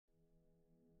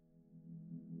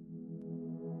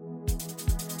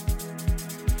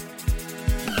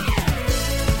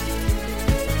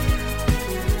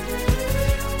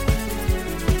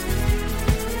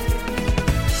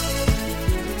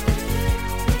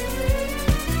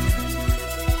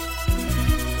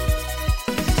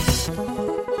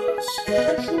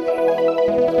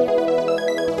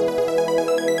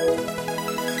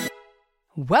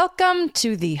Welcome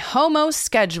to the Homo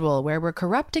Schedule, where we're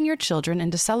corrupting your children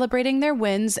into celebrating their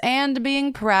wins and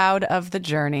being proud of the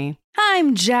journey.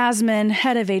 I'm Jasmine,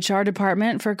 head of HR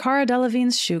department for Cara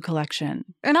Delevingne's shoe collection.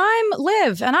 And I'm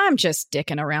Liv, and I'm just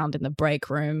dicking around in the break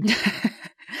room.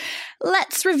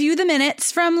 Let's review the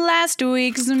minutes from last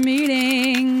week's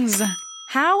meetings.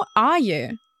 How are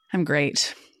you? I'm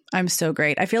great. I'm so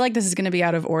great. I feel like this is going to be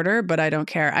out of order, but I don't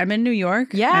care. I'm in New York.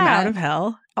 Yeah. I'm out of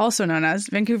hell, also known as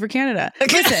Vancouver, Canada.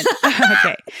 Listen,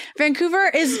 okay. Vancouver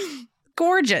is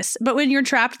gorgeous, but when you're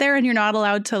trapped there and you're not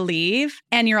allowed to leave,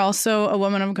 and you're also a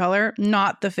woman of color,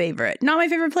 not the favorite. Not my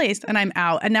favorite place. And I'm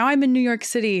out. And now I'm in New York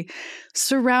City,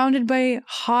 surrounded by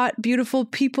hot, beautiful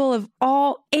people of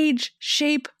all age,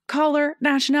 shape, color,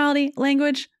 nationality,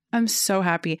 language. I'm so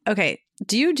happy. Okay.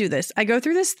 Do you do this? I go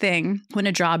through this thing when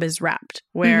a job is wrapped,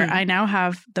 where I now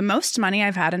have the most money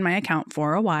I've had in my account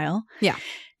for a while. Yeah.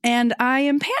 And I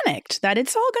am panicked that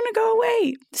it's all going to go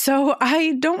away. So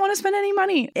I don't want to spend any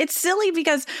money. It's silly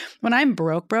because when I'm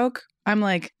broke, I'm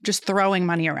like just throwing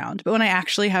money around. But when I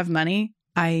actually have money,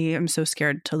 I am so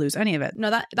scared to lose any of it. No,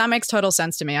 that makes total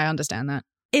sense to me. I understand that.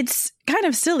 It's kind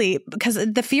of silly because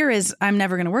the fear is I'm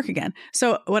never going to work again.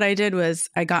 So what I did was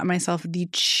I got myself the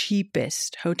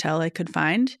cheapest hotel I could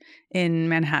find in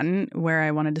Manhattan where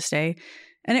I wanted to stay.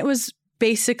 And it was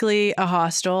basically a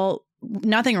hostel.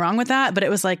 Nothing wrong with that, but it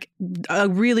was like a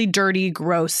really dirty,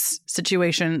 gross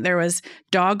situation. There was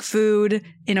dog food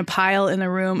in a pile in the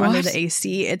room under the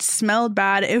AC. It smelled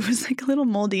bad. It was like a little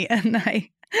moldy. And I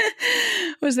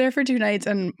was there for 2 nights,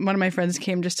 and one of my friends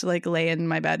came just to like lay in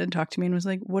my bed and talk to me and was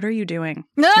like, "What are you doing?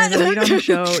 You're the lead on the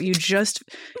show. You just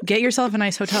get yourself a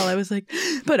nice hotel." I was like,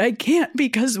 "But I can't,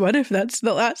 because what if that's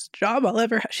the last job I'll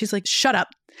ever have?" She's like, Shut up.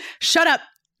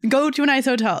 Go to a nice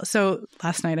hotel." So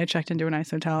last night I checked into a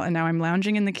nice hotel, and now I'm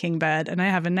lounging in the king bed, and I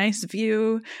have a nice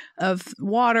view of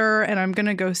water, and I'm going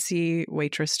to go see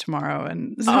Waitress tomorrow.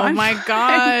 And so oh my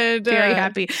God. I'm very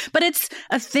happy. But it's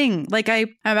a thing. Like I'm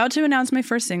about to announce my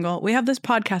first single. We have this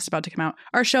podcast about to come out.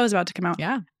 Our show is about to come out.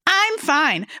 Yeah. I'm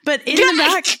fine. But in the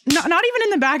back, not even in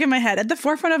the back of my head, at the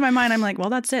forefront of my mind, I'm like,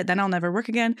 well, that's it. Then I'll never work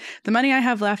again. The money I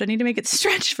have left, I need to make it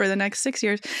stretch for the next 6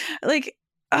 years. Like,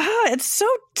 it's so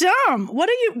dumb. What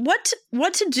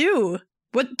to do?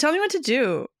 Tell me what to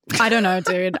do. I don't know,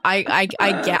 dude.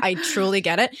 I truly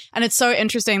get it. And it's so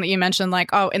interesting that you mentioned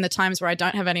like, oh, in the times where I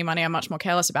don't have any money, I'm much more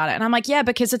careless about it. And I'm like, yeah,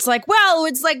 because it's like, well,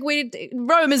 it's like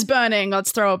Rome is burning.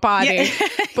 Let's throw a party. Yeah,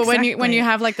 but exactly. when you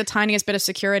have like the tiniest bit of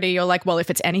security, you're like, well, if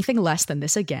it's anything less than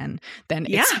this again, then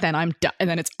then I'm done, and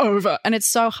then it's over. And it's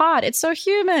so hard. It's so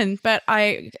human. But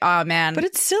man. But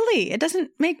it's silly. It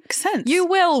doesn't make sense. You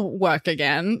will work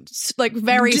again, like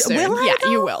very soon. Will I, yeah,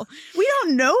 though? you will. We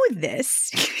don't know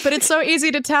this. But it's so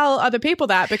easy to tell other people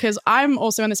that, because I'm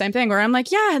also in the same thing where I'm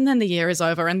like, yeah, and then the year is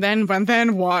over, and then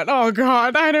what? Oh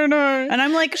God, I don't know. And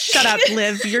I'm like, shut up,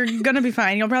 Liv. You're gonna be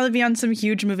fine. You'll probably be on some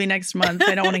huge movie next month.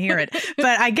 I don't want to hear it,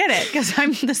 but I get it because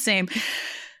I'm the same.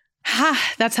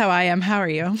 That's how I am. How are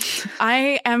you?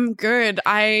 I am good.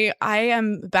 I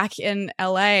am back in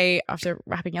LA after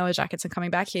wrapping Yellow Jackets and coming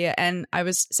back here, and I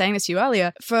was saying this to you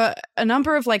earlier, for a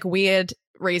number of like weird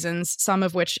reasons, some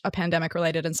of which are pandemic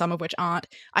related and some of which aren't.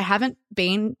 I haven't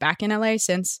been back in LA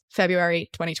since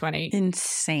February 2020.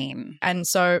 Insane. And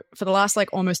so for the last like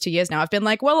almost 2 years now, I've been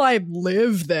like, well, I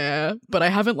live there, but I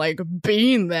haven't like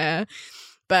been there.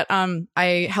 But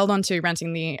I held on to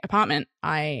renting the apartment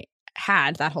I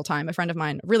had that whole time. A friend of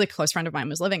mine, a really close friend of mine,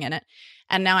 was living in it.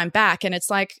 And now I'm back, and it's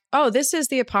like, oh, this is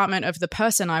the apartment of the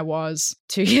person I was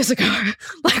 2 years ago.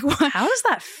 Like, what? How does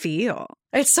that feel?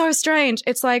 It's so strange.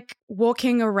 It's like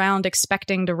walking around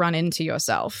expecting to run into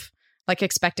yourself, like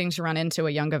expecting to run into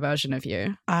a younger version of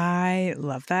you. I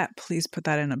love that. Please put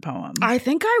that in a poem. I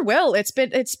think I will.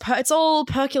 It's all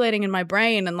percolating in my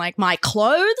brain, and like my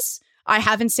clothes. I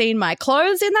haven't seen my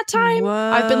clothes in that time. Whoa.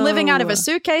 I've been living out of a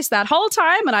suitcase that whole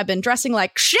time, and I've been dressing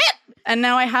like shit. And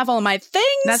now I have all my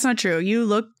things. That's not true. You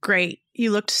look great. You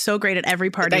looked so great at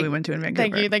every party we went to in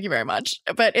Vancouver. Thank you very much.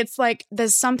 But it's like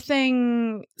there's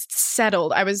something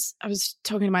settled. I was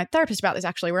talking to my therapist about this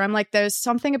actually, where I'm like, there's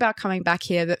something about coming back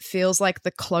here that feels like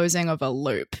the closing of a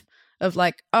loop. Of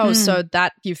like, oh, so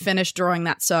that you've finished drawing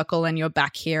that circle and you're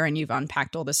back here and you've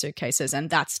unpacked all the suitcases and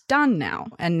that's done now.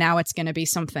 And now it's going to be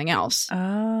something else.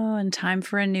 Oh, and time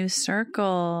for a new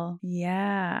circle.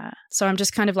 Yeah. So I'm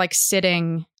just kind of like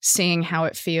sitting, seeing how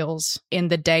it feels in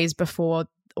the days before,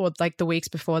 or like the weeks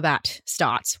before that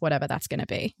starts, whatever that's going to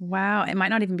be. Wow. It might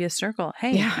not even be a circle.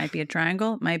 Hey, It might be a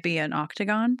triangle. It might be an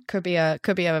octagon. Could be a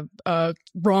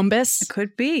rhombus. It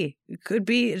could be.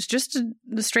 It's just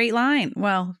a straight line.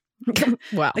 Well,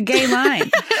 well, a gay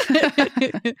line.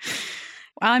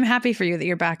 I'm happy for you that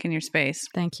you're back in your space.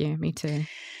 Thank you. Me too.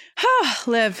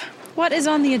 Liv, what is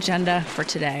on the agenda for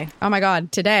today? Oh my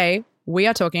God. Today, we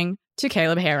are talking to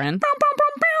Caleb Hearon.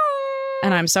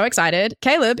 And I'm so excited.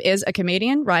 Caleb is a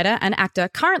comedian, writer, and actor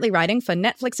currently writing for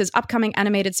Netflix's upcoming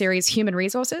animated series Human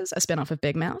Resources, a spinoff of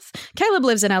Big Mouth. Caleb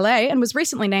lives in LA and was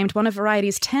recently named one of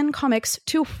Variety's 10 comics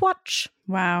to watch.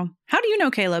 Wow. How do you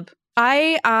know Caleb?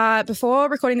 I, before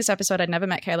recording this episode, I'd never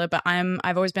met Caleb, but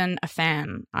I've always been a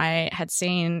fan. I had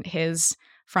seen his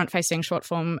front-facing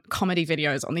short-form comedy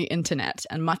videos on the internet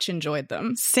and much enjoyed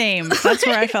them. Same. That's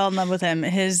where I fell in love with him.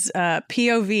 His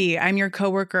POV, I'm your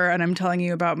coworker and I'm telling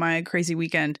you about my crazy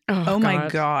weekend. Oh my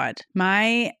God.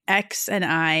 My ex and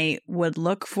I would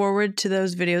look forward to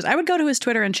those videos. I would go to his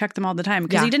Twitter and check them all the time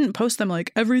because he didn't post them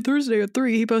like every Thursday at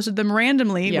 3. He posted them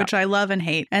randomly, which I love and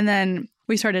hate. And then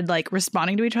we started like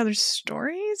responding to each other's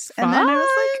stories. Fun. And then I was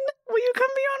like, will you come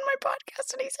be on my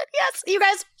podcast? And he said, yes. You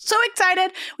guys, so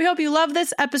excited. We hope you love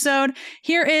this episode.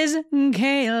 Here is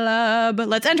Caleb.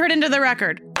 Let's enter it into the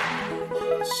record.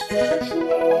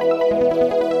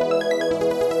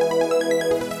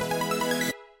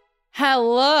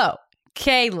 Hello,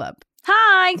 Caleb.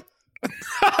 Hi.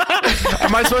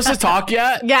 Am I supposed to talk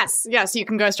yet? Yes, you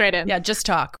can go straight in. Yeah, just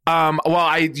talk.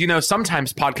 Well,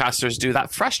 sometimes podcasters do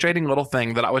that frustrating little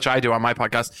thing which I do on my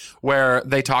podcast where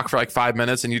they talk for like 5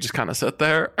 minutes and you just kind of sit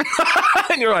there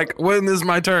and you're like, when is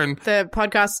my turn? The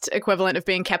podcast equivalent of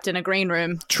being kept in a green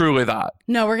room. Truly that.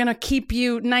 No, we're going to keep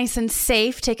you nice and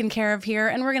safe, taken care of here,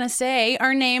 and we're going to say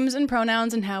our names and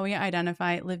pronouns and how we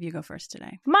identify. Liv, you go first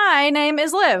today. My name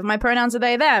is Liv. My pronouns are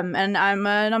they, them, and I'm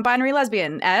a non-binary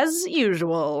lesbian, as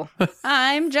usual.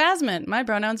 I'm Jasmine. My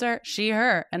pronouns are she,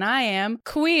 her, and I am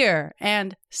queer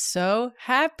and so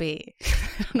happy.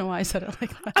 I don't know why I said it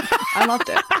like that. I loved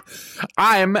it.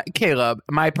 I'm Caleb.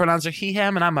 My pronouns are he,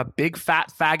 him, and I'm a big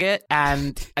fat faggot,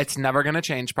 and it's never going to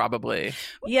change probably.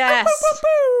 Yes.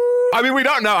 I mean, we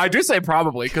don't know. I do say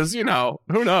probably because, who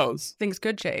knows? Things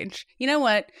could change. You know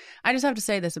what? I just have to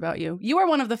say this about you. You are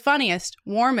one of the funniest,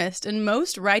 warmest, and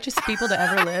most righteous people to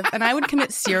ever live, and I would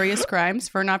commit serious crimes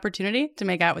for an opportunity to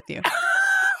make out with you.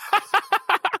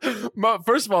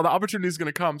 First of all, the opportunity is going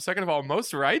to come. Second of all,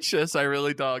 most righteous, I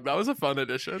really dug. That was a fun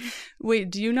addition. Wait,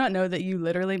 do you not know that you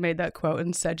literally made that quote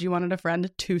and said you wanted a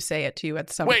friend to say it to you at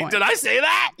some point? Wait, did I say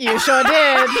that? You sure did.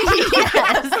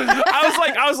 Yes.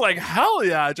 I was like, hell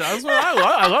yeah, Jasmine.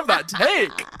 I love that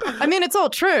take. I mean, it's all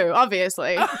true,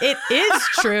 obviously. It is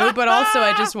true, but also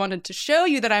I just wanted to show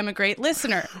you that I'm a great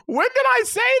listener. When did I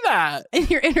say that? In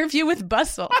your interview with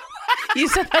Bustle. You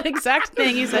said that exact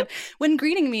thing. You said, when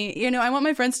greeting me, I want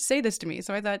my friends to say this to me.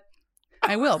 So I thought,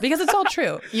 I will, because it's all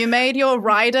true. You made your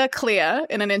rider clear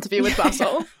in an interview with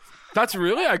Bustle. That's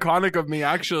really iconic of me,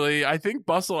 actually. I think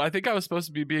I was supposed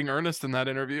to be being earnest in that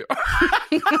interview.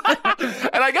 And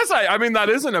I guess, I mean, that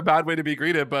isn't a bad way to be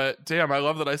greeted, but damn, I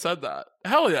love that I said that.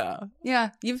 Hell yeah.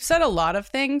 Yeah, you've said a lot of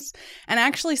things, and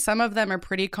actually some of them are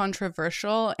pretty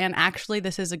controversial, and actually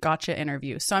this is a gotcha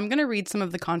interview. So I'm going to read some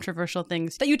of the controversial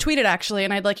things that you tweeted, actually,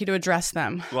 and I'd like you to address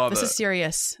them. This is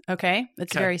serious, okay?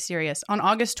 It's very serious. On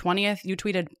August 20th, you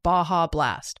tweeted Baja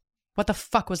Blast. What the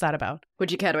fuck was that about?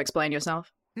 Would you care to explain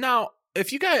yourself? Now,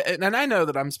 if you guys, and I know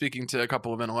that I'm speaking to a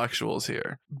couple of intellectuals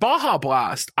here, Baja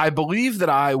Blast, I believe that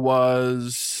I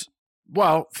was,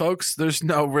 well, folks, there's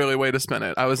no really way to spin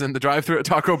it. I was in the drive-thru at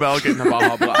Taco Bell getting a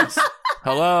Baja Blast.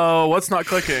 Hello, what's not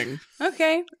clicking?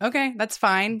 Okay, that's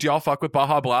fine. Do y'all fuck with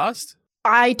Baja Blast?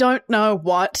 I don't know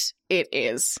what it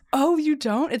is. Oh, you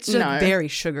don't? It's just very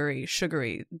sugary.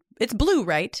 It's blue,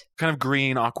 right? Kind of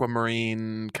green,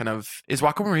 aquamarine, kind of... Is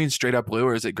aquamarine straight up blue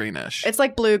or is it greenish? It's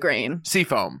like blue-green.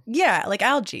 Seafoam. Yeah, like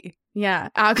algae. Yeah.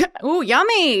 Ooh,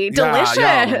 yummy. Delicious.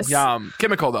 Yeah, yum.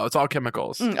 Chemical, though. It's all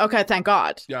chemicals. Okay, thank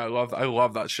God. Yeah, I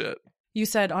love that shit. You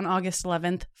said on August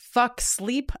 11th, fuck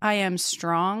sleep, I am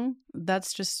strong.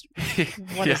 That's just...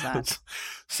 What is that?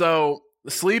 So...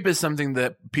 Sleep is something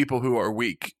that people who are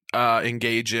weak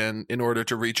engage in order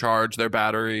to recharge their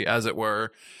battery, as it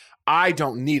were. I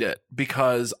don't need it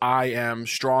because I am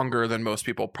stronger than most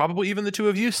people. Probably even the two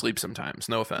of you sleep sometimes.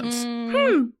 No offense.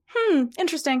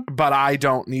 Interesting. But I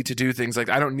don't need to do things like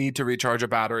I don't need to recharge a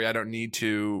battery. I don't need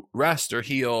to rest or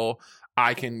heal.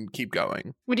 I can keep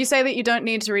going. Would you say that you don't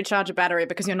need to recharge a battery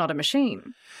because you're not a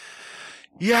machine?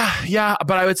 Yeah,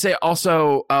 but I would say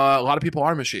also a lot of people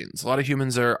are machines. A lot of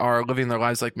humans are living their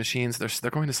lives like machines.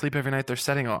 They're going to sleep every night. They're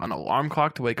setting an alarm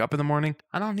clock to wake up in the morning.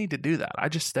 I don't need to do that. I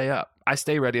just stay up. I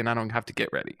stay ready and I don't have to get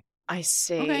ready. I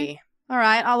see. Okay. All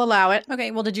right, I'll allow it.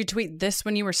 Okay, well, did you tweet this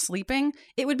when you were sleeping?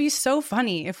 It would be so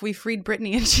funny if we freed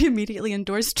Britney and she immediately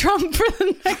endorsed Trump for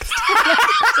the next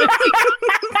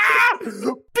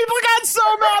election. People got so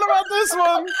mad about this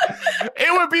one.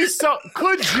 It would be so.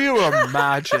 Could you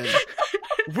imagine?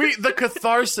 The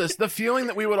catharsis, the feeling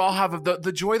that we would all have of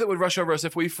the joy that would rush over us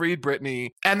if we freed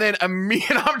Britney. And then I'm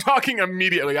talking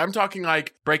immediately. I'm talking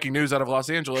like breaking news out of Los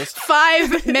Angeles.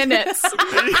 5 minutes.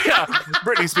 Yeah.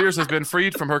 Britney Spears has been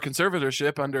freed from her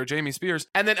conservatorship under Jamie Spears.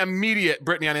 And then immediate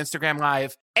Britney on Instagram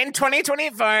Live. In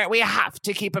 2024, we have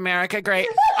to keep America great.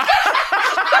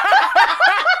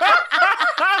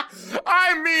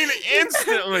 I mean,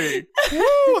 instantly.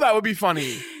 Woo, that would be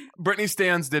funny. Britney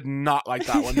stans did not like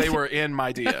that one. They were in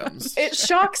my DMs. It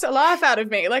shocks a laugh out of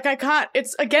me. Like, I can't,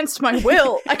 it's against my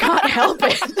will. I can't help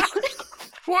it.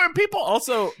 Well, and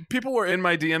people were in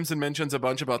my DMs and mentions a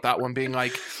bunch about that one being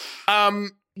like,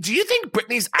 do you think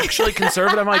Britney's actually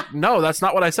conservative? I'm like, no, that's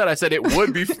not what I said. I said it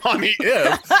would be funny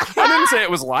if. I didn't say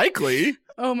it was likely.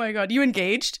 Oh my God. You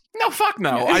engaged? No, fuck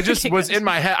no. I just was in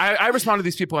my head. I respond to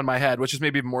these people in my head, which is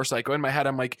maybe even more psycho. In my head,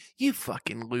 I'm like, you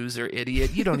fucking loser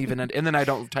idiot. You don't even, and then I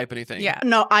don't type anything. Yeah.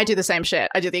 No, I do the same shit.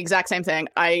 I do the exact same thing.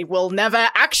 I will never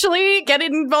actually get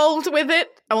involved with it.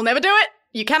 I will never do it.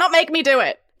 You cannot make me do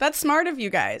it. That's smart of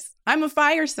you guys. I'm a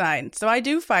fire sign, so I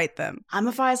do fight them. I'm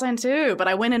a fire sign too, but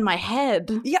I win in my head.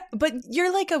 Yeah, but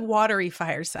you're like a watery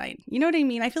fire sign. You know what I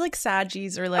mean? I feel like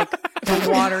Saggies are like a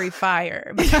watery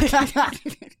fire.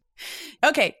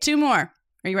 Okay, 2 more.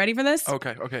 Are you ready for this?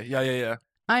 Okay. Yeah.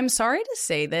 I'm sorry to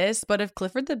say this, but if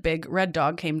Clifford the Big Red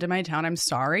Dog came to my town, I'm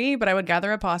sorry, but I would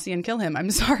gather a posse and kill him.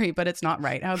 I'm sorry, but it's not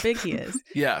right how big he is.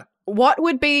 Yeah. What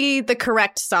would be the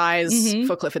correct size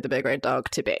for Clifford the Big Red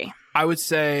Dog to be? I would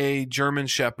say German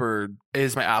Shepherd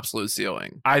is my absolute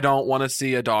ceiling. I don't want to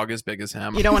see a dog as big as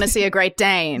him. You don't want to see a Great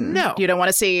Dane. No. You don't want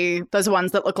to see those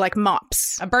ones that look like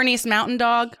mops. A Bernese Mountain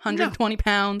Dog, 120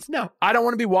 pounds. No. I don't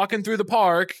want to be walking through the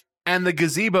park and the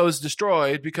gazebo's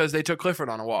destroyed because they took Clifford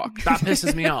on a walk. That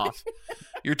pisses me off.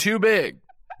 You're too big.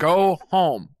 Go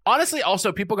home. Honestly,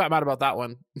 also, people got mad about that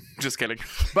one. Just kidding.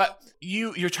 But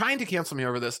you're trying to cancel me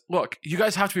over this. Look, you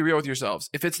guys have to be real with yourselves.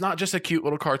 If it's not just a cute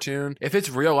little cartoon, if it's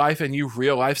real life and you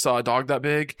real life saw a dog that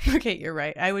big. Okay, you're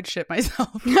right. I would shit myself.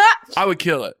 I would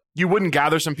kill it. You wouldn't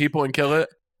gather some people and kill it?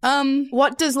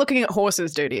 What does looking at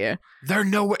horses do to you? There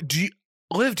no way.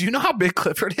 Liv, do you know how big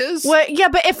Clifford is? Well, yeah,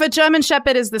 but if a German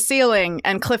Shepherd is the ceiling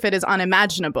and Clifford is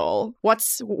unimaginable,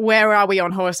 where are we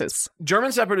on horses?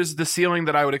 German Shepherd is the ceiling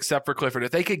that I would accept for Clifford.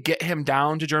 If they could get him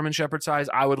down to German Shepherd size,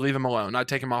 I would leave him alone. I'd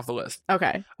take him off the list.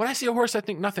 Okay. When I see a horse, I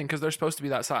think nothing because they're supposed to be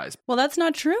that size. Well, that's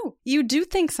not true. You do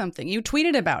think something. You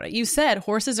tweeted about it. You said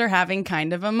horses are having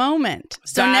kind of a moment.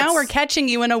 So now we're catching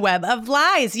you in a web of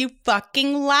lies, you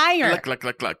fucking liar.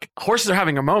 Look. Horses are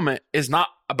having a moment is not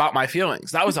about my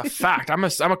feelings. That was a fact. I'm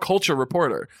a culture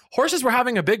reporter. Horses were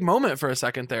having a big moment for a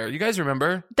second there. You guys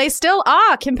remember? They still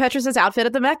are. Kim Petras' outfit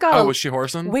at the Met Gala. Oh, was she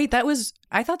horsing? Wait,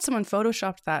 I thought someone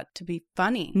photoshopped that to be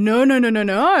funny. No.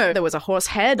 There was a horse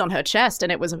head on her chest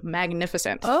and it was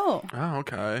magnificent. Oh,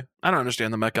 okay. I don't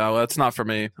understand the Met Gala. It's not for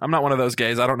me. I'm not one of those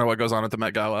gays. I don't know what goes on at the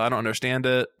Met Gala. I don't understand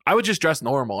it. I would just dress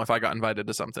normal if I got invited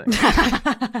to something. You know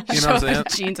what I'm saying?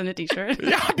 Jeans and a t-shirt.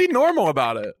 Yeah, I'd be normal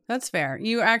about it. That's fair.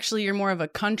 You're more of a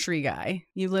country guy.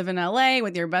 You live in LA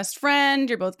with your best friend.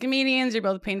 You're both comedians. You're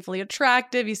both painfully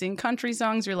attractive. You sing country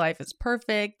songs. Your life is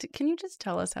perfect. Can you just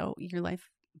tell us how your life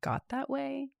got that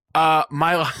way? I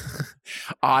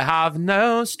have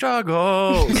no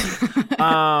struggles.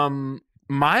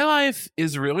 My life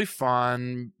is really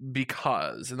fun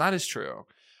because, and that is true,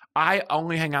 I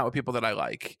only hang out with people that I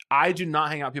like. I do not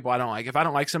hang out with people I don't like. If I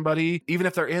don't like somebody, even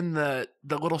if they're in the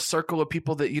little circle of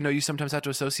people that you sometimes have to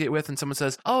associate with, and someone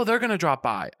says, oh, they're going to drop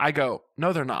by, I go,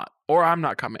 no, they're not. Or I'm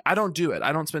not coming. I don't do it.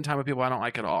 I don't spend time with people I don't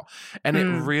like at all. And it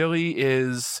really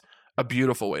is a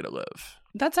beautiful way to live.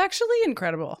 That's actually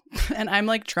incredible. And I'm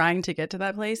like trying to get to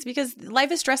that place because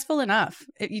life is stressful enough.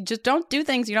 You just don't do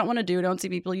things you don't want to do. Don't see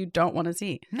people you don't want to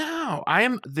see. No, I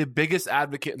am the biggest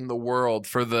advocate in the world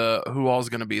for the who all's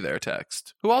going to be there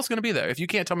text. Who all's going to be there? If you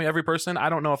can't tell me every person, I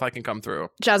don't know if I can come through.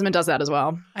 Jasmine does that as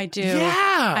well. I do.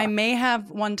 Yeah. I may have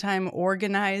one time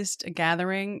organized a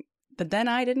gathering that then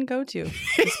I didn't go to,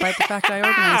 despite the fact I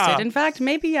organized it. In fact,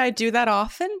 maybe I do that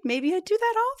often.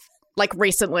 Like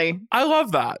recently. I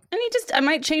love that. And I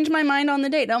might change my mind on the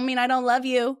date. Don't mean I don't love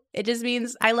you. It just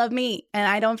means I love me and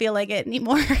I don't feel like it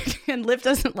anymore. And Liv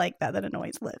doesn't like that. That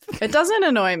annoys Liv. It doesn't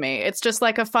annoy me. It's just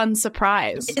like a fun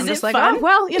surprise. Is I'm just it like, fun? oh,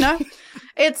 well,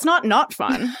 it's not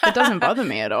fun. It doesn't bother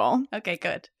me at all. Okay,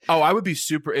 good. Oh, I would be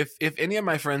super if any of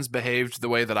my friends behaved the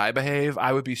way that I behave,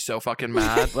 I would be so fucking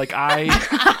mad. Like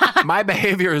my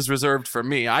behavior is reserved for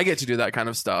me. I get to do that kind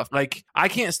of stuff. Like I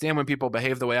can't stand when people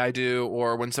behave the way I do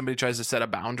or when somebody tries to set a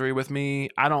boundary with me.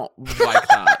 I don't like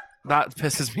that. That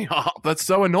pisses me off. That's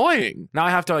so annoying. Now I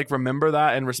have to like remember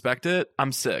that and respect it.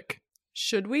 I'm sick.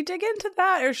 Should we dig into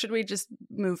that or should we just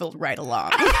move right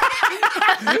along?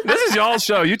 This is y'all's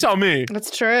show. You tell me.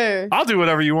 That's true. I'll do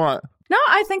whatever you want. No,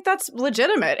 I think that's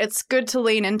legitimate. It's good to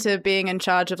lean into being in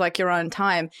charge of like your own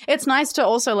time. It's nice to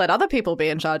also let other people be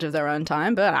in charge of their own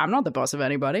time, but I'm not the boss of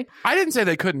anybody. I didn't say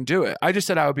they couldn't do it. I just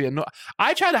said I would be annoyed.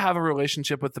 I try to have a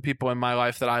relationship with the people in my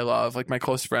life that I love, like my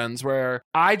close friends, where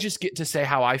I just get to say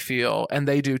how I feel and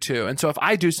they do too. And so if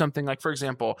I do something like, for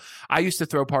example, I used to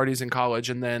throw parties in college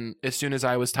and then as soon as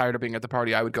I was tired of being at the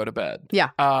party, I would go to bed.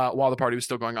 Yeah. While the party was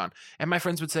still going on. And my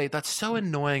friends would say, that's so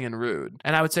annoying and rude.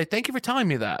 And I would say, thank you for telling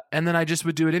me that. And then I just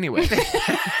would do it anyway.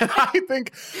 I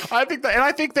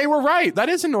think they were right. That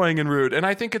is annoying and rude. And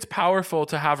I think it's powerful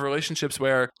to have relationships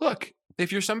where, look,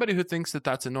 if you're somebody who thinks that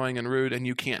that's annoying and rude and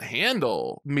you can't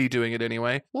handle me doing it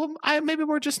anyway, well, maybe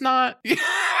we're just not,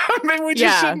 maybe we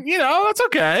just shouldn't, that's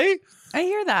okay. I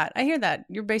hear that.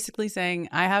 You're basically saying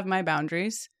I have my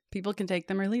boundaries. People can take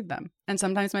them or leave them. And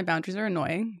sometimes my boundaries are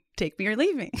annoying. Take me or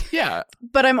leave me. Yeah.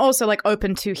 But I'm also like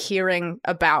open to hearing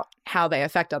about how they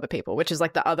affect other people, which is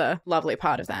like the other lovely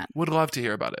part of that. Would love to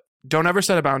hear about it. Don't ever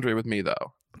set a boundary with me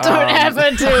though. Don't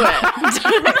ever do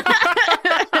it.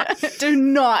 Do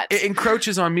not. It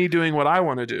encroaches on me doing what I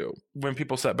want to do when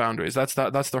people set boundaries. That's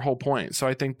their whole point. So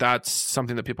I think that's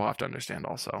something that people have to understand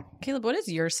also. Caleb, what is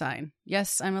your sign?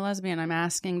 Yes, I'm a lesbian. I'm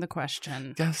asking the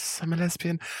question. Yes, I'm a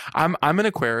lesbian. I'm an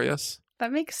Aquarius.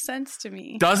 That makes sense to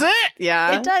me. Does it?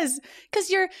 Yeah. It does.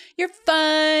 Because you're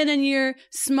fun and you're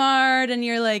smart and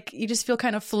you're like, you just feel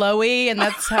kind of flowy. And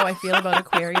that's how I feel about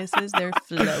Aquariuses. They're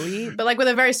flowy. But like with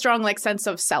a very strong like sense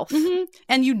of self. Mm-hmm.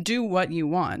 And you do what you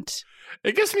want.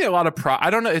 It gives me a lot of pride. I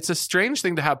don't know. It's a strange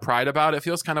thing to have pride about. It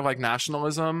feels kind of like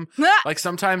nationalism. Like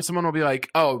sometimes someone will be like,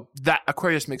 oh, that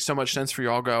Aquarius makes so much sense for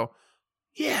you. I'll go,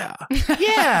 yeah.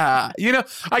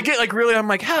 I get like really, I'm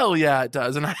like, hell yeah, it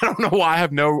does. And I don't know why I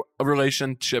have no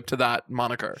relationship to that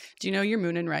moniker. Do you know your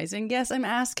moon and rising? Yes, I'm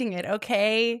asking it.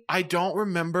 Okay. I don't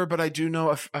remember, but I do know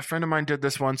a friend of mine did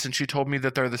this once and she told me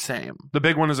that they're the same. The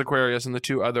big one is Aquarius and the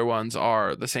two other ones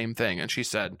are the same thing. And she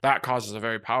said that causes a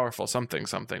very powerful something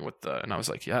with and I was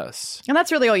like, yes. And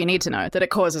that's really all you need to know, that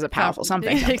it causes a powerful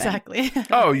something. Exactly.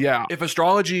 Oh yeah. If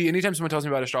astrology, anytime someone tells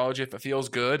me about astrology, if it feels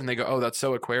good and they go, oh, that's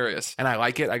so Aquarius, and I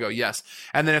like it, I go, yes.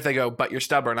 And then if they go, but you're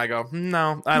stubborn, I go,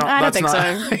 no, I don't think so.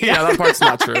 Yeah, that part's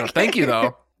not true. Thank you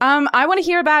though. I want to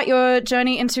hear about your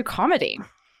journey into comedy.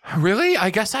 Really? I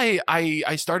guess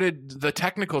I started the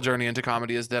technical journey into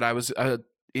comedy is that I was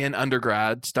in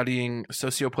undergrad studying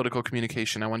socio-political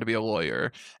communication. I wanted to be a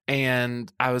lawyer.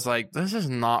 And I was like, this is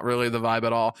not really the vibe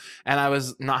at all. And I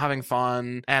was not having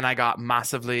fun. And I got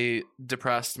massively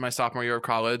depressed my sophomore year of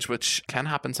college, which can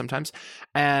happen sometimes.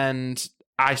 And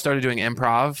I started doing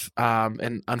improv,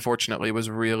 and unfortunately was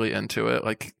really into it,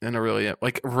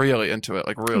 really into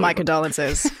it. My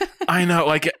condolences. I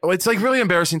know, it's like really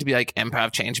embarrassing to be like,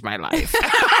 improv changed my life.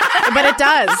 But it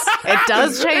does. It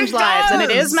does change lives, and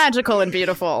it is magical and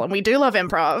beautiful, and we do love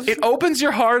improv. It opens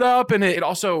your heart up, and it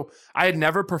also, I had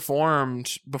never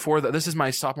performed before that. This is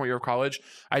my sophomore year of college.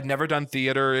 I'd never done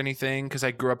theater or anything because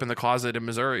I grew up in the closet in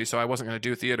Missouri, so I wasn't going to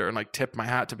do theater and like tip my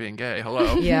hat to being gay.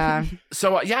 Hello. Yeah.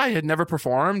 So I had never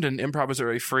performed, and improv was a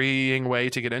very freeing way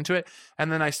to get into it.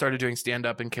 And then I started doing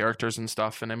stand-up and characters and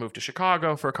stuff, and I moved to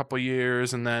Chicago for a couple of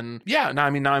years, and then now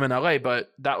I'm in LA,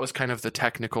 but that was kind of the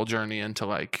technical journey into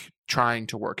like trying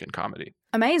to work in comedy.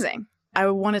 Amazing. I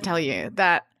want to tell you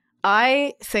that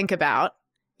I think about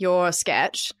your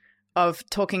sketch of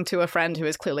talking to a friend who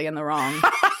is clearly in the wrong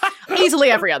easily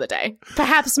every other day,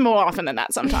 perhaps more often than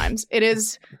that sometimes. It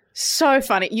is so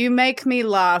funny. You make me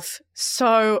laugh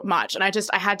so much. And I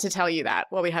had to tell you that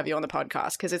while we have you on the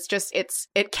podcast, because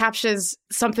it captures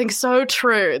something so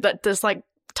true that just like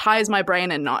ties my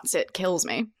brain in knots. It kills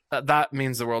me. That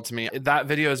means the world to me. That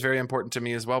video is very important to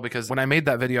me as well, because when I made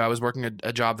that video, I was working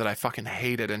a job that I fucking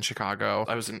hated in Chicago.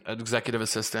 I was an executive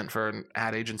assistant for an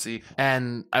ad agency,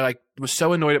 and I was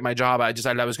so annoyed at my job. I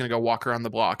decided I was going to go walk around the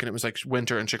block, and it was like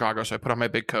winter in Chicago. So I put on my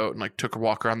big coat and took a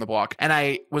walk around the block. And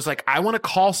I was like, I want to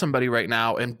call somebody right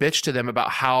now and bitch to them about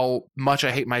how much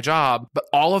I hate my job. But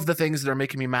all of the things that are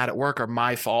making me mad at work are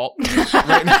my fault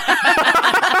right now.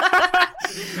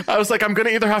 I was like, I'm going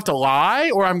to either have to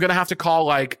lie or I'm going to have to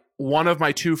call one of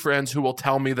my two friends who will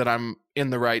tell me that I'm in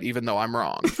the right, even though I'm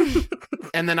wrong.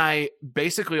 And then I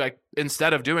basically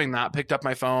instead of doing that, picked up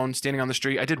my phone, standing on the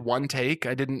street. I did one take.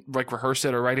 I didn't rehearse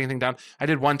it or write anything down. I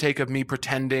did one take of me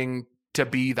pretending to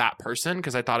be that person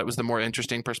because I thought it was the more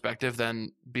interesting perspective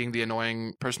than being the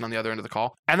annoying person on the other end of the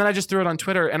call. And then I just threw it on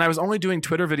Twitter, and I was only doing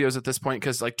Twitter videos at this point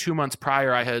because like 2 months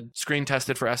prior I had screen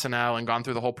tested for SNL and gone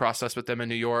through the whole process with them in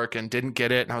New York and didn't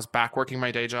get it, and I was back working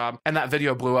my day job, and that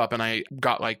video blew up and I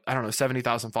got like, I don't know,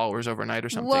 70,000 followers overnight or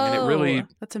something. Whoa, and it really,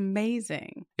 that's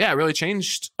amazing. yeah, it really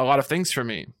changed a lot of things for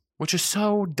me, which is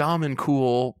so dumb and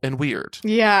cool and weird.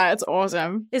 Yeah, it's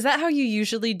awesome. Is that how you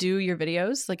usually do your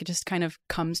videos? Like it just kind of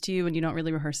comes to you and you don't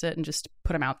really rehearse it and just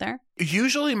put them out there?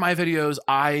 Usually my videos,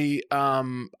 I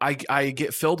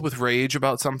get filled with rage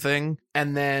about something,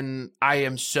 and then I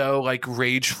am so like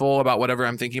rageful about whatever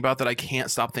I'm thinking about that I can't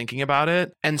stop thinking about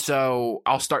it. And so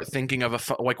I'll start thinking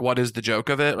of like, what is the joke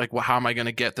of it? Like, how am I going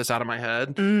to get this out of my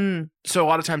head? So a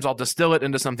lot of times I'll distill it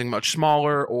into something much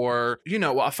smaller, or,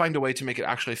 I'll find a way to make it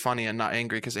actually funny and not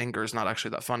angry, because anger is not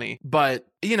actually that funny. But,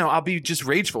 I'll be just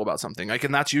rageful about something. Like,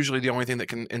 and that's usually the only thing that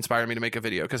can inspire me to make a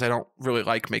video, because I don't really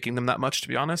like making them that much, to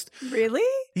be honest. Really?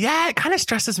 Yeah, it kind of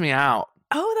stresses me out.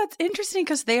 Oh, that's interesting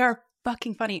because they are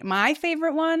fucking funny. My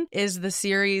favorite one is the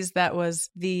series that was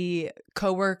the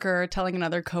coworker telling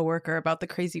another coworker about the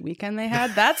crazy weekend they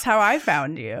had. That's how I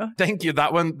found you. Thank you.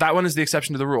 That one is the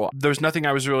exception to the rule. There's nothing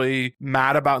I was really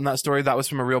mad about in that story. That was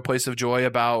from a real place of joy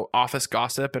about office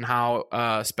gossip and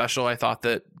how special I thought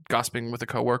that gossiping with a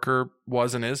coworker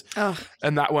was and is. Oh.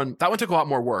 And that one took a lot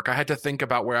more work. I had to think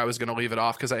about where I was going to leave it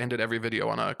off because I ended every video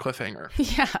on a cliffhanger.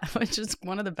 Yeah, which is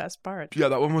one of the best parts. Yeah,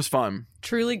 that one was fun.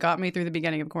 Truly got me through the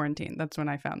beginning of quarantine. That's when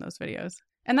I found those videos.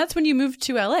 And that's when you moved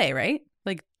to LA, right?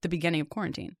 Like the beginning of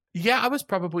quarantine. Yeah, I was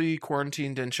probably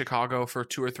quarantined in Chicago for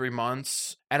 2 or 3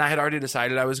 months, and I had already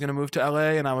decided I was going to move to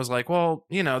LA, and I was like, well,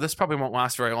 this probably won't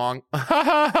last very long.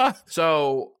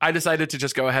 So I decided to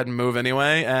just go ahead and move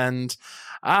anyway, and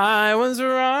I was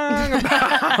wrong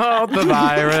about the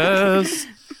virus.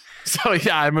 So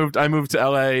yeah, I moved to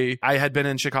LA. I had been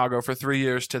in Chicago for 3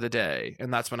 years to the day,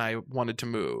 and that's when I wanted to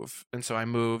move. And so I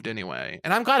moved anyway.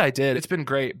 And I'm glad I did. It's been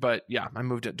great, but yeah, I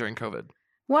moved it during COVID.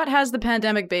 What has the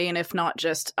pandemic been if not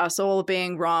just us all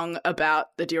being wrong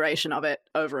about the duration of it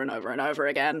over and over and over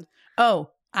again? Oh,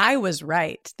 I was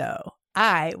right, though.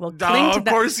 I will cling to that.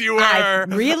 Of course you were. I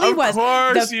really was.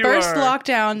 The first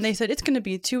lockdown, they said it's going to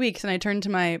be 2 weeks. And I turned to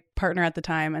my partner at the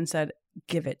time and said,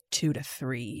 give it 2 to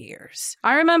 3 years.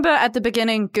 I remember at the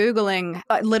beginning Googling,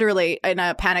 literally in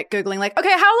a panic Googling, like, okay,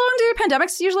 how long do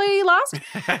pandemics usually last?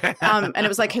 And it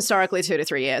was like historically 2 to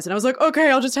 3 years. And I was like,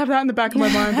 okay, I'll just have that in the back of my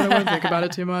mind, but I won't think about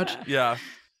it too much. Yeah.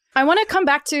 I want to come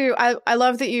back to, I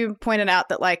love that you pointed out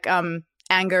that like,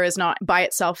 anger is not by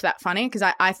itself that funny, because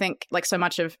I think like so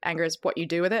much of anger is what you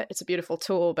do with it. It's a beautiful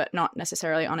tool, but not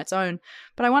necessarily on its own.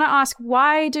 But I want to ask,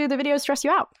 why do the videos stress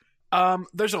you out?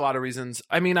 There's a lot of reasons.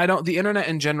 I mean, the internet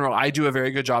in general, I do a very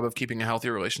good job of keeping a healthy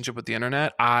relationship with the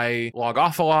internet. I log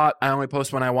off a lot. I only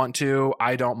post when I want to.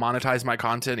 I don't monetize my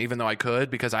content, even though I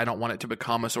could, because I don't want it to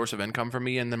become a source of income for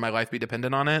me and then my life be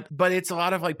dependent on it. But it's a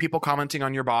lot of like people commenting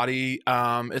on your body.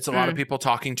 It's a lot of people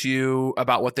talking to you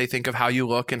about what they think of how you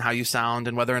look and how you sound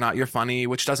and whether or not you're funny,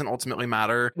 which doesn't ultimately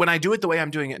matter. When I do it the way I'm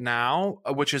doing it now,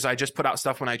 which is I just put out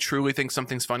stuff when I truly think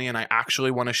something's funny and I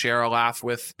actually want to share a laugh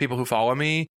with people who follow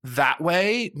me, that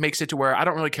way makes it to where I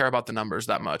don't really care about the numbers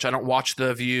that much. I don't watch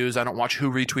the views. I don't watch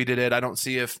who retweeted it. I don't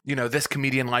see if, this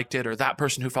comedian liked it or that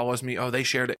person who follows me, they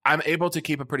shared it. I'm able to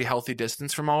keep a pretty healthy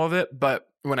distance from all of it. But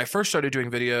when I first started doing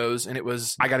videos and it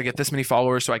was, I got to get this many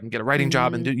followers so I can get a writing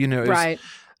job and do, right.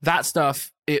 That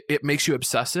stuff, it makes you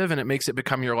obsessive and it makes it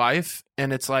become your life.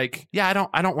 And it's like, yeah,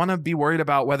 I don't want to be worried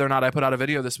about whether or not I put out a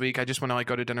video this week. I just want to like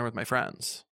go to dinner with my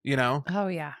friends, Oh,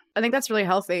 yeah. I think that's really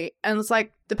healthy. And it's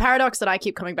like the paradox that I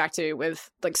keep coming back to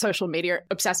with like social media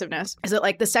obsessiveness is that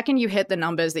like the second you hit the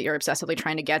numbers that you're obsessively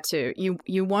trying to get to,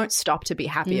 you won't stop to be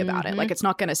happy about it. Like it's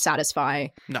not going to satisfy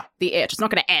the itch. It's not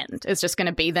going to end. It's just going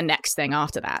to be the next thing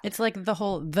after that. It's like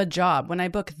the job. When I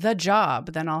book the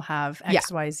job, then I'll have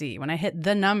XYZ. When I hit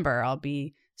the number, I'll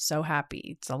be so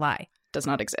happy. It's a lie. Does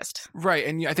not exist. Right.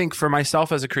 And I think for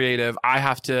myself as a creative, I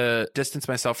have to distance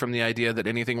myself from the idea that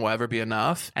anything will ever be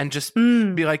enough and just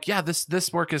be like, yeah,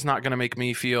 this work is not going to make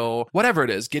me feel whatever it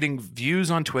is, getting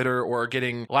views on Twitter or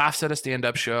getting laughs at a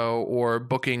stand-up show or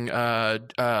booking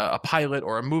a pilot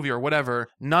or a movie or whatever.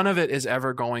 None of it is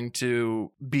ever going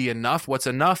to be enough. What's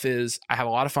enough is I have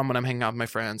a lot of fun when I'm hanging out with my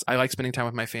friends. I like spending time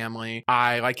with my family.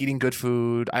 I like eating good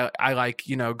food. I like,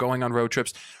 going on road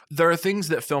trips. There are things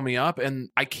that fill me up and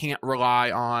I can't rely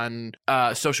on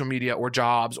social media or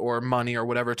jobs or money or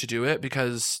whatever to do it,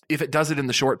 because if it does it in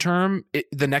the short term,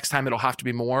 the next time it'll have to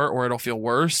be more or it'll feel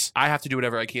worse. I have to do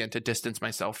whatever I can to distance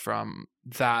myself from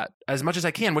that as much as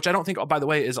I can, which I don't think, by the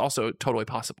way, is also totally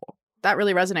possible. That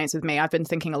really resonates with me. I've been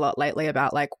thinking a lot lately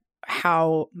about like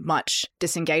how much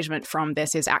disengagement from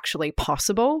this is actually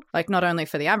possible, like not only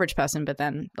for the average person, but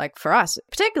then like for us,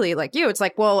 particularly like you, it's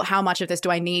like, well, how much of this do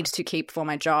I need to keep for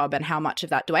my job, and how much of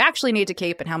that do I actually need to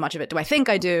keep, and how much of it do I think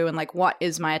I do, and like what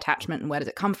is my attachment and where does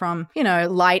it come from? You know,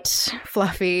 light,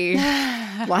 fluffy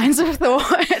lines of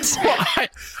thought. Well,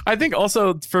 I think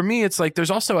also for me, it's like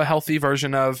there's also a healthy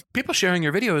version of people sharing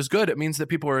your video is good. It means that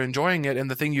people are enjoying it and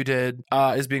the thing you did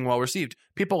is being well received.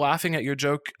 People laughing at your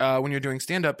joke when you're doing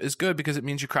stand-up is good because it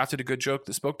means you crafted a good joke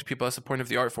that spoke to people. That's the point of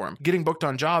the art form. Getting booked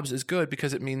on jobs is good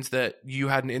because it means that you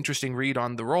had an interesting read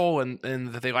on the role and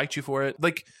that they liked you for it.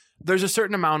 Like, there's a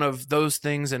certain amount of those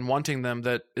things and wanting them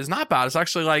that is not bad. It's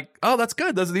actually like, oh, that's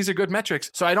good. These are good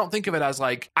metrics. So I don't think of it as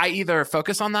like, I either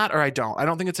focus on that or I don't. I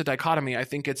don't think it's a dichotomy. I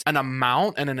think it's an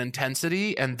amount and an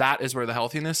intensity. And that is where the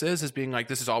healthiness is being like,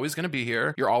 this is always going to be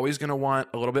here. You're always going to want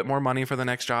a little bit more money for the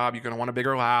next job. You're going to want a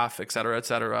bigger laugh, et cetera, et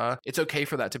cetera. It's okay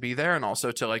for that to be there. And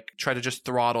also to like try to just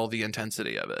throttle the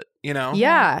intensity of it, you know?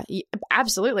 Yeah,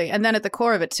 absolutely. And then at the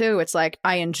core of it too, it's like,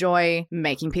 I enjoy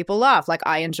making people laugh. Like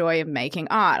I enjoy making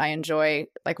art. I enjoy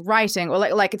like writing, or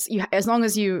like it's you, as long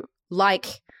as you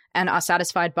like and are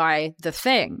satisfied by the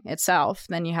thing itself,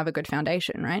 then you have a good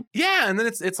foundation, right? Yeah, and then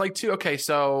it's like too, okay,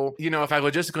 so, you know, if I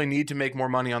logistically need to make more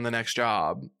money on the next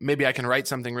job, maybe I can write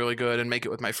something really good and make it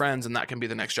with my friends, and that can be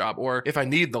the next job. Or if I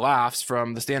need the laughs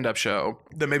from the stand-up show,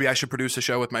 then maybe I should produce a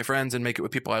show with my friends and make it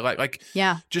with people I like. Like,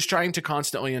 yeah, just trying to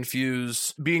constantly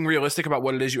infuse, being realistic about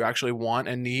what it is you actually want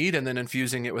and need, and then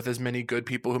infusing it with as many good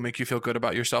people who make you feel good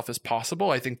about yourself as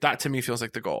possible. I think that to me feels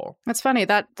like the goal. That's funny.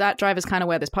 That drive is kind of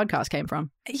where this podcast came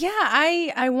from. Yeah,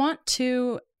 I want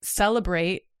to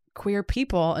celebrate queer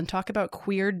people and talk about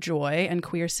queer joy and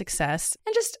queer success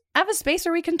and just have a space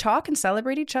where we can talk and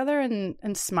celebrate each other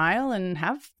and smile and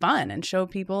have fun and show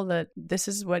people that this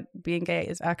is what being gay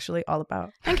is actually all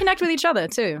about. And connect with each other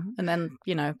too. And then,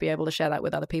 you know, be able to share that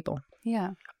with other people.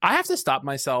 Yeah. I have to stop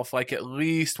myself like at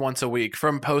least once a week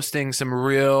from posting some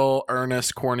real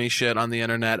earnest, corny shit on the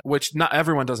internet, which not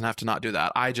everyone doesn't have to not do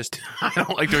that. I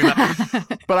don't like doing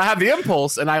that. But I have the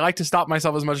impulse and I like to stop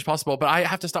myself as much as possible. But I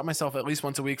have to stop myself at least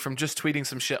once a week from just tweeting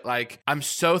some shit like, I'm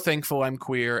so thankful I'm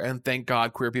queer and thank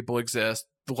God queer people exist.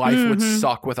 Life would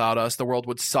suck without us. The world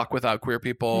would suck without queer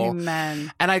people.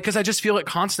 Amen. And because I just feel it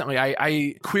constantly.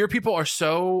 I queer people are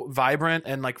so vibrant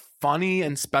and like funny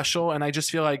and special. And I just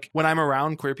feel like when I'm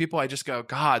around queer people, I just go,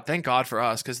 God, thank God for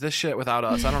us. Because this shit without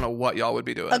us, I don't know what y'all would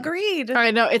be doing. Agreed.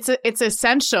 I know it's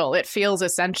essential. It feels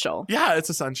essential. Yeah, it's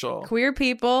essential. Queer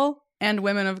people and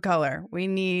women of color. We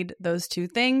need those two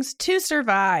things to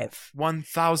survive.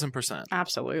 1000%.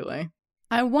 Absolutely.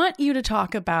 I want you to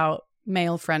talk about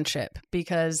male friendship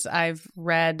because I've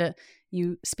read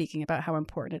you speaking about how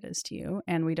important it is to you,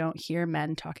 and we don't hear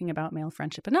men talking about male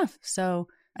friendship enough. So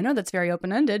I know that's very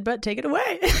open-ended, but take it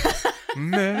away.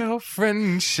 Male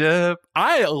friendship.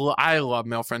 I love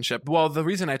male friendship. Well, the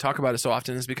reason I talk about it so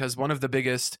often is because one of the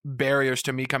biggest barriers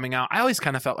to me coming out, I always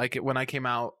kind of felt like it when I came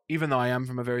out, even though I am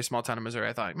from a very small town in Missouri,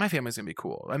 I thought my family's going to be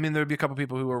cool. I mean, there'd be a couple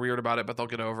people who were weird about it, but they'll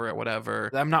get over it, whatever.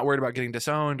 I'm not worried about getting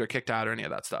disowned or kicked out or any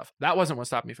of that stuff. That wasn't what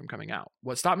stopped me from coming out.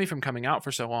 What stopped me from coming out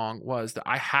for so long was that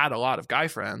I had a lot of guy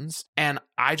friends and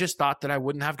I just thought that I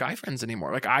wouldn't have guy friends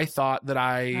anymore. Like I thought that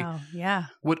I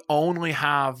would only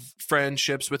have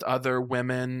friendships with other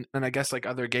women and I guess like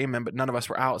other gay men, but none of us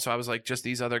were out. So I was like just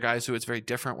these other guys who it's very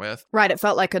different with. Right. It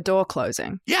felt like a door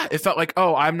closing. Yeah. It felt like,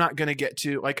 oh, I'm not going to get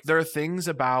to like, there are things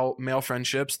about male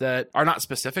friendships that are not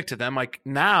specific to them. Like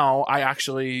now I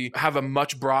actually have a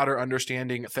much broader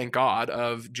understanding, thank God,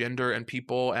 of gender and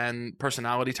people and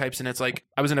personality types. And it's like,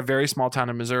 I was in a very small town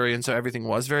in Missouri. And so everything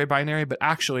was very binary, but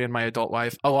actually in my adult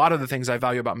life, a lot of the things I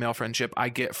value about male friendship, I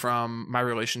get from my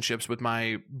relationships with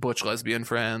my butch lesbian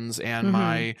friends and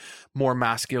my more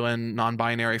masculine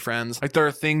non-binary friends. Like there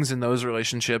are things in those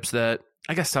relationships that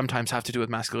I guess sometimes have to do with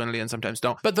masculinity and sometimes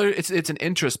don't. But it's an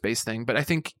interest-based thing. But I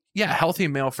think, yeah, healthy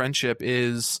male friendship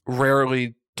is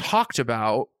rarely talked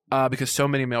about because so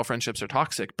many male friendships are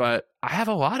toxic. But I have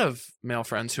a lot of male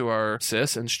friends who are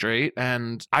cis and straight,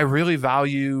 and I really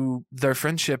value their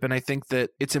friendship. And I think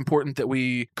that it's important that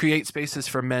we create spaces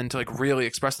for men to like really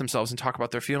express themselves and talk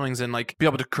about their feelings and like be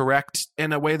able to correct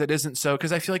in a way that isn't so,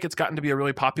 because I feel like it's gotten to be a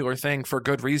really popular thing for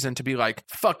good reason to be like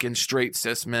fucking straight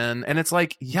cis men. And it's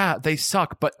like, yeah, they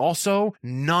suck, but also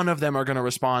none of them are going to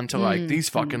respond to like these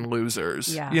fucking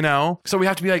losers, you know? So we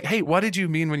have to be like, hey, what did you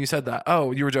mean when you said that?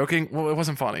 Oh, you were joking? Well, it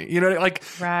wasn't funny. You know, like,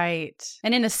 right.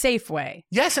 And in a safe way.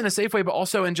 Yes, in a safe way, but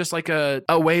also in just like a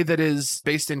way that is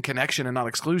based in connection and not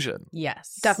exclusion.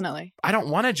 Yes. Definitely. I don't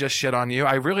want to just shit on you.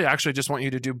 I really actually just want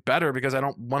you to do better because I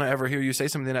don't want to ever hear you say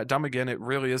something that dumb again. It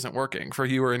really isn't working for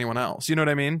you or anyone else. You know what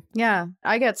I mean? Yeah.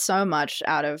 I get so much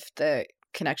out of the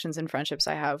connections and friendships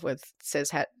I have with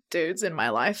cishet dudes in my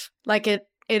life. Like it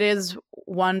is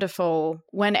wonderful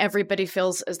when everybody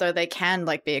feels as though they can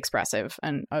like be expressive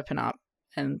and open up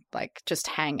and like just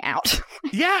hang out.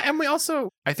 Yeah, and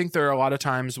I think there are a lot of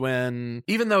times when,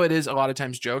 even though it is a lot of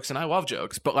times jokes, and I love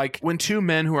jokes, but like when two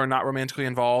men who are not romantically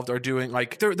involved are doing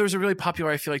like, there's a really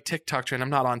popular, I feel like, TikTok trend. I'm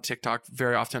not on TikTok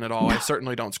very often at all. I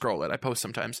certainly don't scroll it. I post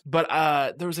sometimes. But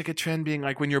there was like a trend being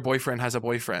like when your boyfriend has a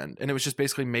boyfriend, and it was just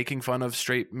basically making fun of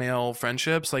straight male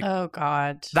friendships. Like, oh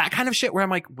God. That kind of shit where I'm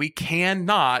like, we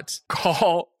cannot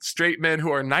call straight men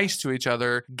who are nice to each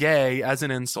other gay as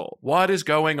an insult. What is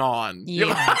going on?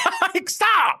 Yeah. Like,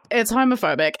 stop. It's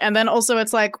homophobic. And then also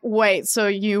it's like, wait, so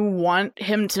you want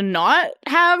him to not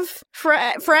have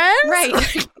friends?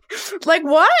 Right. Like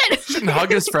what? Shouldn't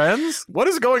hug his friends? What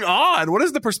is going on? What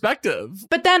is the perspective?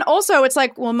 But then also it's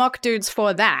like, well, mock dudes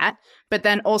for that, but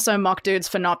then also mock dudes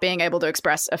for not being able to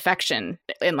express affection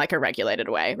in like a regulated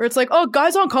way. Where it's like, oh,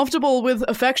 guys aren't comfortable with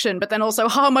affection, but then also,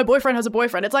 my boyfriend has a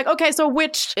boyfriend. It's like, okay, so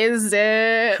which is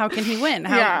it? How can he win?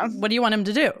 Yeah. What do you want him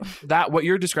to do? That, what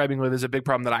you're describing, Liv, is a big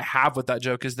problem that I have with that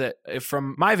joke, is that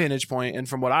from my vantage point and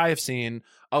from what I have seen,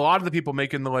 a lot of the people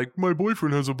making the like, my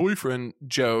boyfriend has a boyfriend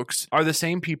jokes are the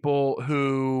same people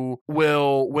who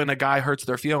will, when a guy hurts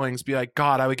their feelings, be like,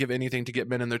 God, I would give anything to get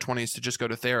men in their 20s to just go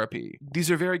to therapy.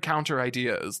 These are very counter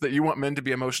ideas that you want men to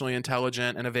be emotionally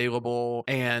intelligent and available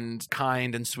and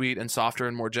kind and sweet and softer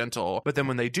and more gentle. But then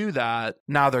when they do that,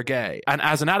 now they're gay. And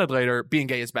as an added later, being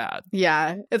gay is bad.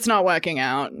 Yeah, it's not working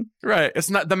out. Right. It's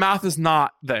not, the math is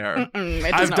not there.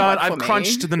 I've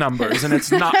crunched the numbers and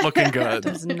it's not looking good. It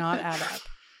does not add up.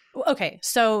 Okay,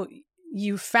 so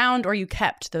you found or you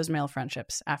kept those male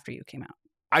friendships after you came out?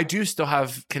 I do still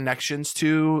have connections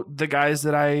to the guys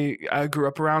that I grew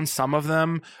up around, some of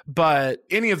them, but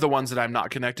any of the ones that I'm not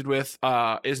connected with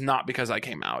is not because I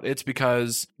came out. It's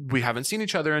because we haven't seen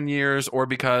each other in years, or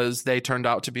because they turned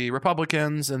out to be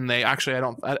Republicans and they actually,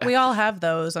 we all have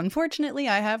those. Unfortunately,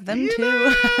 I have them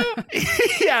too.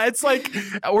 Yeah, it's like,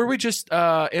 or we just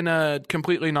in a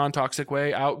completely non-toxic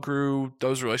way outgrew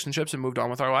those relationships and moved on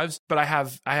with our lives. But I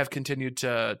have continued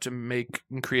to make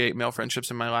and create male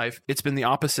friendships in my life. It's been the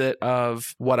opposite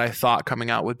of what I thought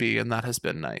coming out would be, and that has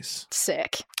been nice.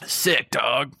 Sick,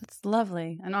 dog. It's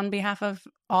lovely. And on behalf of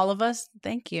all of us,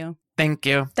 thank you. Thank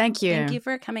you. Thank you. Thank you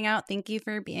for coming out. Thank you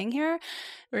for being here.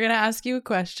 We're going to ask you a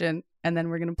question, and then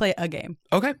we're going to play a game.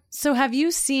 Okay. So have you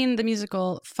seen the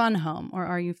musical Fun Home, or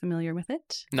are you familiar with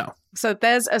it? No. So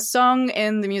there's a song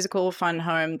in the musical Fun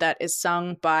Home that is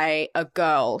sung by a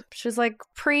girl. She's like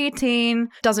preteen,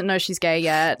 doesn't know she's gay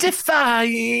yet.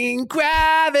 Defying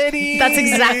gravity. That's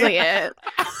exactly it.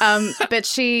 But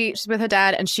she's with her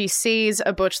dad and she sees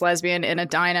a butch lesbian in a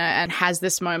diner and has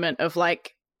this moment of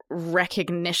like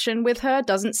recognition with her,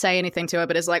 doesn't say anything to her,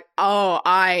 but is like, oh,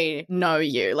 I know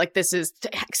you. Like, this is,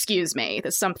 excuse me,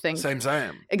 there's something. Same.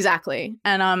 Exactly.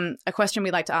 And a question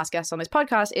we like to ask guests on this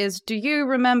podcast is, do you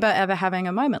remember ever having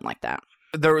a moment like that?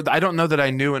 I don't know that I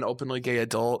knew an openly gay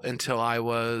adult until I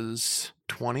was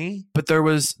 20, but there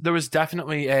was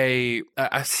definitely a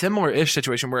similar-ish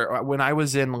situation where when I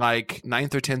was in like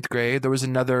 9th or 10th grade, there was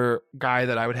another guy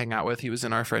that I would hang out with. He was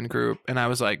in our friend group, and I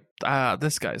was like,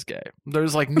 this guy's gay.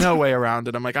 There's like no way around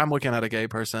it. I'm like, I'm looking at a gay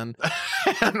person.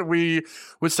 And we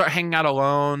would start hanging out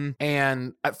alone,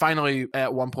 and finally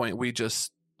at one point we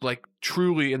just like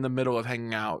truly in the middle of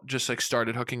hanging out just like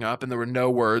started hooking up, and there were no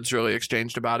words really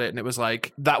exchanged about it. And it was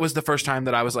like, that was the first time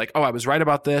that I was like, oh, I was right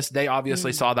about this. They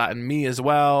obviously saw that in me as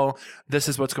well. This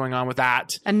is what's going on with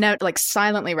that. And now like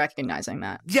silently recognizing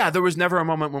that. Yeah, there was never a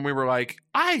moment when we were like,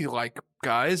 I like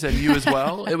guys and you as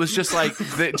well. It was just like,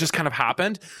 it just kind of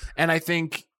happened. And I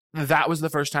think that was the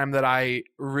first time that I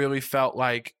really felt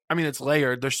like, I mean, it's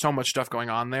layered. There's so much stuff going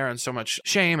on there and so much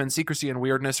shame and secrecy and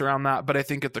weirdness around that. But I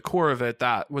think at the core of it,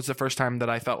 that was the first time that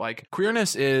I felt like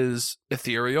queerness is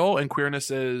ethereal, and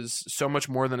queerness is so much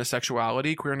more than a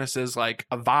sexuality. Queerness is like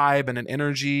a vibe and an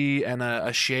energy and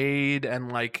a shade.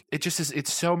 And like, it just is,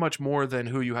 it's so much more than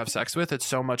who you have sex with. It's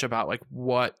so much about like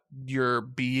what your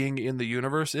being in the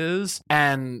universe is.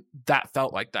 And that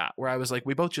felt like that, where I was like,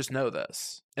 we both just know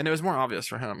this. And it was more obvious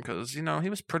for him because, you know, he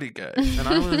was pretty gay. And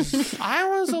I was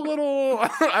a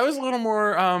little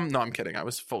more, no, I'm kidding. I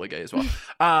was fully gay as well.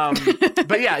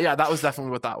 But yeah, that was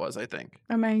definitely what that was, I think.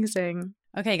 Amazing.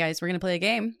 Okay, guys, we're going to play a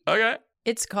game. Okay.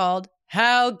 It's called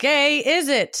How Gay Is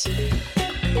It?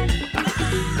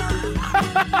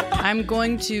 I'm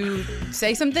going to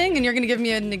say something, and you're going to give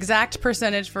me an exact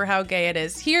percentage for how gay it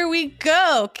is. Here we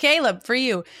go. Caleb, for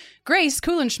you. Grace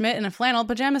Kuhlenschmidt in a flannel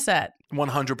pajama set.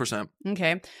 100%.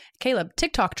 Okay. Caleb,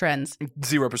 TikTok trends.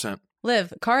 0%.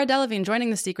 Liv, Cara Delevingne joining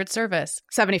the Secret Service.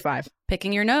 75.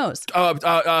 Picking your nose.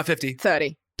 50.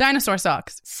 30. Dinosaur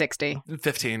socks. 60.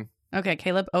 15. Okay,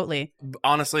 Caleb, Oatly.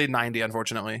 Honestly, 90,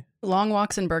 unfortunately. Long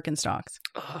walks in Birkenstocks.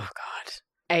 Oh, God.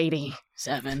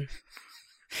 87.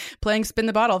 Playing Spin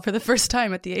the Bottle for the first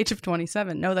time at the age of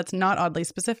 27. No, that's not oddly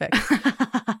specific.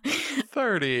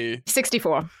 30.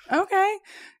 64. Okay.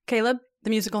 Caleb, the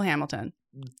musical Hamilton.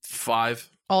 5.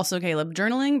 Also, Caleb,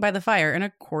 journaling by the fire in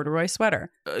a corduroy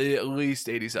sweater. At least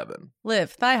 87.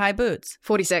 Liv, thigh-high boots.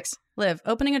 46. Liv,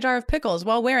 opening a jar of pickles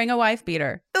while wearing a wife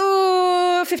beater.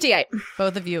 Ooh, 58.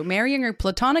 Both of you, marrying your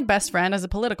platonic best friend as a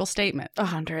political statement.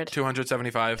 100.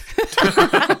 275.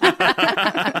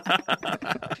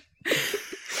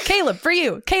 Caleb, for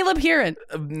you. Caleb Hearon.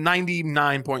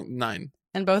 99.9.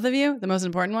 And both of you, the most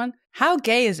important one, how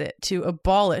gay is it to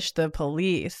abolish the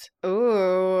police?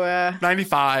 Ooh.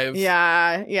 95.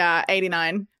 Yeah,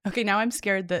 89. Okay, now I'm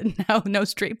scared that now no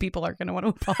straight people are going to want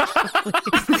to abolish the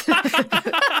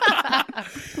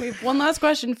police. We have one last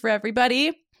question for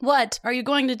everybody. What are you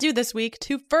going to do this week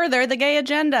to further the gay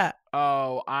agenda?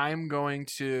 Oh, I'm going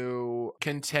to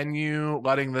continue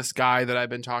letting this guy that I've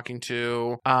been talking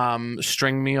to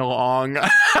string me along.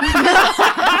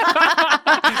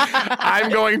 I'm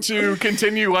going to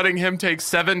continue letting him take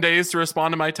 7 days to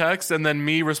respond to my text and then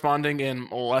me responding in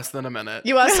less than a minute.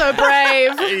 You are so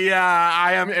brave. Yeah,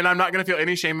 I am. And I'm not going to feel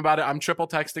any shame about it. I'm triple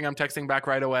texting. I'm texting back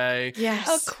right away.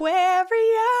 Yes. Aquarius.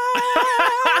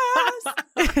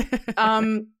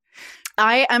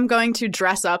 I am going to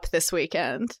dress up this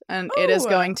weekend, and it is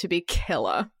going to be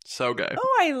killer. So good.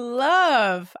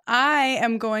 Oh,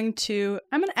 I'm going to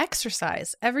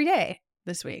exercise every day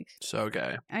this week. So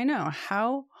gay. I know.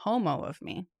 How homo of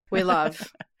me. We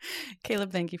love.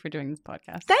 Caleb, thank you for doing this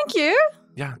podcast. Thank you.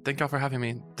 Yeah, thank y'all for having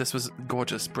me. This was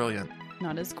gorgeous. Brilliant.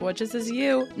 Not as gorgeous as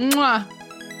you. Mwah.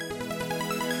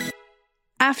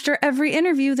 After every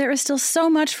interview, there is still so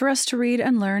much for us to read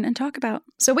and learn and talk about.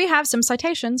 So we have some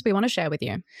citations we want to share with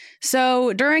you.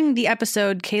 So during the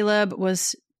episode, Caleb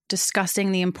was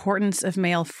discussing the importance of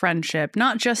male friendship,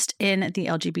 not just in the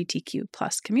LGBTQ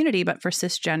plus community, but for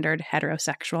cisgendered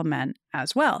heterosexual men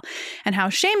as well, and how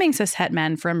shaming cishet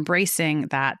men for embracing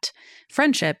that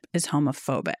friendship is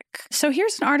homophobic. So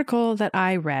here's an article that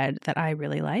I read that I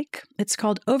really like. It's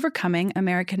called Overcoming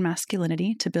American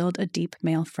Masculinity to Build a Deep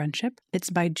Male Friendship. It's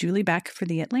by Julie Beck for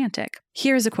The Atlantic.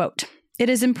 Here's a quote. "It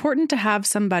is important to have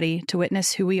somebody to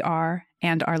witness who we are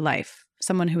and our life.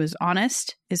 Someone who is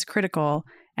honest, is critical,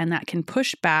 and that can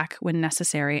push back when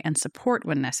necessary and support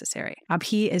when necessary.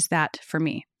 Abhi is that for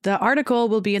me." The article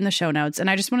will be in the show notes. And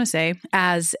I just want to say,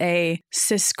 as a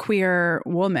cis queer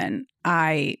woman,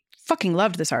 I fucking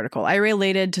loved this article. I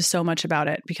related to so much about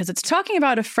it because it's talking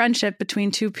about a friendship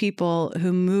between two people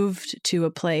who moved to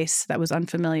a place that was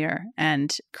unfamiliar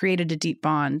and created a deep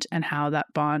bond, and how that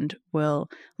bond will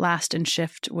last and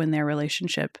shift when their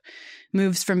relationship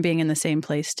moves from being in the same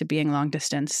place to being long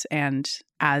distance. And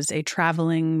as a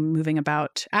traveling, moving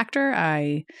about actor,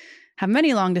 I have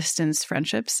many long distance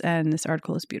friendships, and this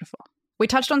article is beautiful. We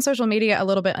touched on social media a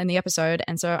little bit in the episode,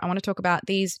 and so I want to talk about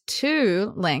these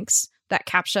two links that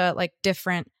capture like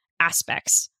different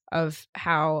aspects of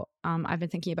how I've been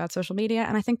thinking about social media,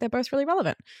 and I think they're both really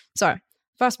relevant. So,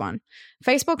 first one,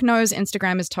 Facebook knows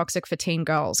Instagram is toxic for teen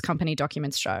girls, company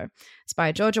documents show. It's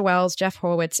by Georgia Wells, Jeff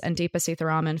Horwitz, and Deepa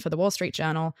Seetharaman for the Wall Street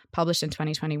Journal, published in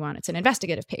 2021. It's an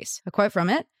investigative piece. A quote from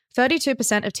it: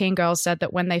 32% of teen girls said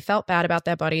that when they felt bad about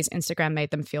their bodies, Instagram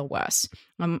made them feel worse.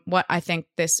 What I think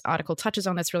this article touches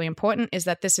on that's really important is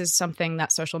that this is something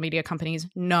that social media companies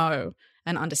know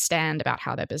and understand about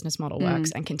how their business model works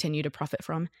and continue to profit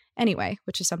from anyway,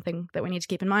 which is something that we need to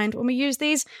keep in mind when we use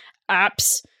these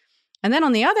apps. And then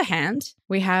on the other hand,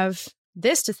 we have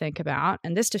this to think about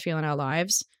and this to feel in our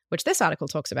lives, which this article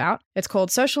talks about. It's called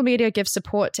Social Media Gives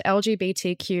Support to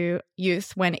LGBTQ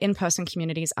Youth When In-Person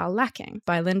Communities Are Lacking,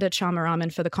 by Linda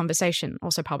Chalmaraman for The Conversation,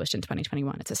 also published in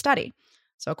 2021. It's a study.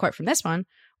 So a quote from this one: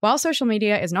 "While social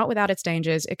media is not without its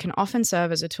dangers, it can often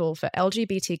serve as a tool for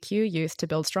LGBTQ youth to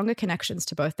build stronger connections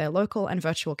to both their local and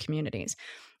virtual communities."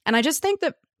 And I just think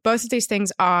that both of these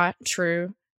things are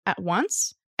true at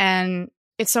once. And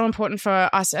it's so important for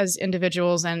us as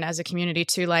individuals and as a community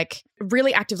to like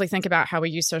really actively think about how we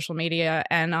use social media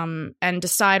and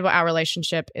decide what our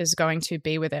relationship is going to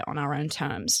be with it on our own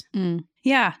terms.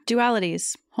 Yeah,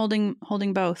 dualities, holding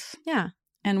both. Yeah.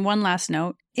 And one last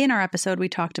note, in our episode, we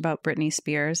talked about Britney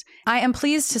Spears. I am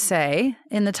pleased to say,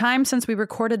 in the time since we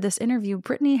recorded this interview,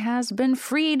 Britney has been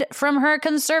freed from her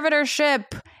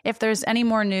conservatorship. If there's any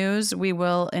more news, we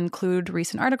will include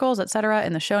recent articles, etc.,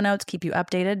 in the show notes, keep you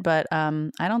updated. But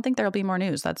I don't think there'll be more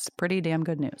news. That's pretty damn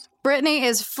good news. Britney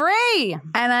is free!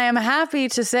 And I am happy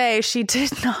to say she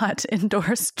did not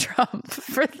endorse Trump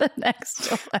for the next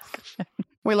election.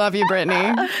 We love you,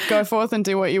 Britney. Go forth and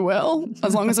do what you will,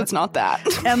 as long as it's not that.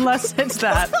 Unless it's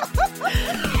that.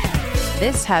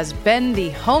 This has been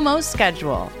the Homo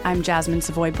Schedule. I'm Jasmine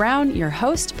Savoy Brown, your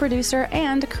host, producer,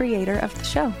 and creator of the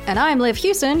show. And I'm Liv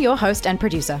Hewson, your host and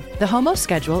producer. The Homo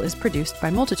Schedule is produced by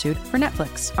Multitude for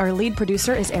Netflix. Our lead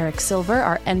producer is Eric Silver,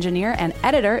 our engineer and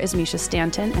editor is Misha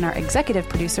Stanton, and our executive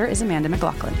producer is Amanda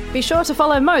McLaughlin. Be sure to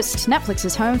follow Most,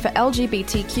 Netflix's home for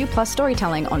LGBTQ plus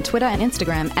storytelling, on Twitter and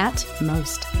Instagram at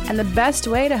Most. And the best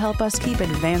way to help us keep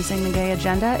advancing the gay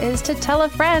agenda is to tell a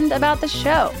friend about the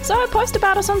show. So post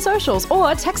about us on socials,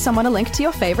 or text someone a link to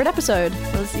your favorite episode.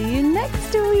 We'll see you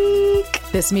next week.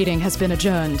 This meeting has been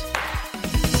adjourned.